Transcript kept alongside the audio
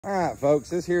All right,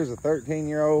 folks, this here's a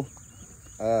 13-year-old,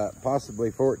 possibly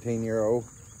 14-year-old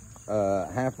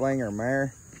Halflinger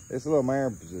mare. This little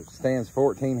mare stands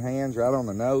 14 hands right on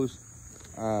the nose.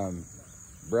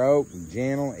 Broke,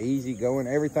 gentle, easy going.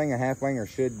 Everything a Halflinger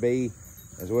should be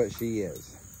is what she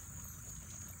is.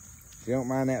 She don't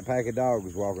mind that pack of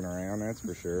dogs walking around, that's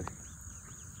for sure.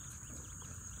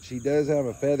 She does have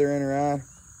a feather in her eye.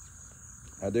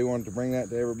 I do want to bring that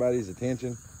to everybody's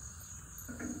attention.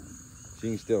 She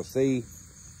can still see.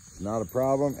 It's not a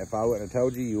problem. If I wouldn't have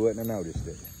told you, you wouldn't have noticed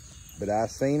it. But I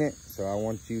seen it, so I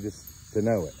want you to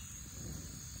know it.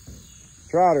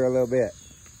 Trot her a little bit.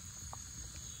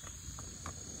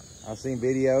 I've seen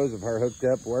videos of her hooked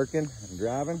up working and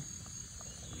driving.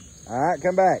 All right,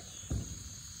 come back.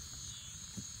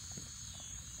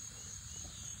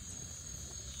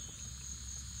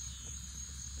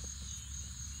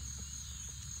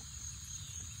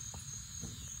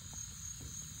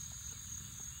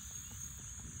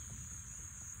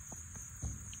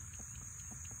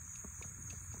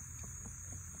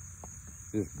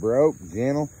 Just broke,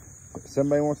 gentle.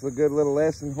 Somebody wants a good little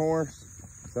lesson horse.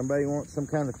 Somebody wants some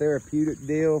kind of therapeutic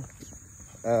deal.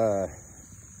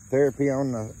 Therapy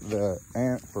on the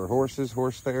ant for horses,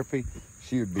 horse therapy.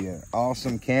 She would be an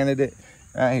awesome candidate.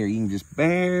 Right here, you can just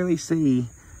barely see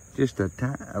just a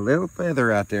little feather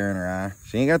right there in her eye.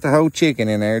 She ain't got the whole chicken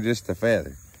in there, just a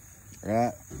feather.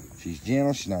 Right? She's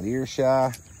gentle, she's not ear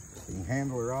shy. You can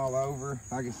handle her all over.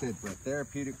 Like I said, for a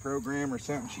therapeutic program or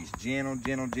something, she's gentle,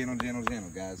 gentle, gentle, gentle, gentle,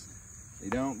 guys. They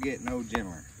don't get no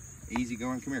gentler. Easy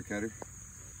going. Come here, Cutter.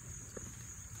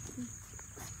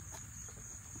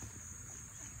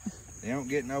 They don't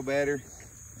get no better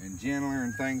and gentler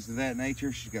and things of that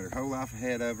nature. She's got her whole life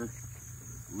ahead of her.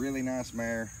 Really nice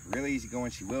mare. Really easy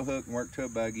going. She will hook and work to a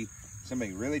buggy.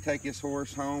 Somebody really take this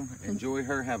horse home, enjoy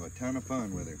her, have a ton of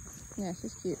fun with her. Yeah,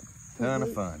 she's cute. Ton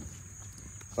of fun.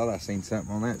 Thought I seen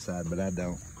something on that side, but I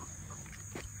don't.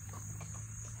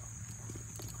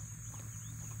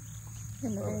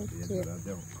 Oh, I did, but I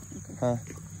don't. Okay. Huh?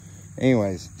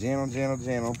 Anyways, gentle, gentle,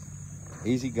 gentle.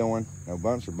 Easy going. No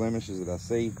bumps or blemishes that I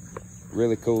see.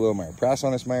 Really cool little mare. Price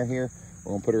on this mare here,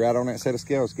 we're gonna put her right on that set of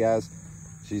scales, guys.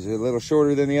 She's a little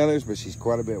shorter than the others, but she's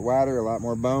quite a bit wider, a lot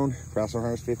more bone. Price on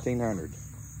her is $1,500.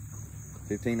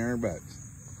 $1,500 bucks.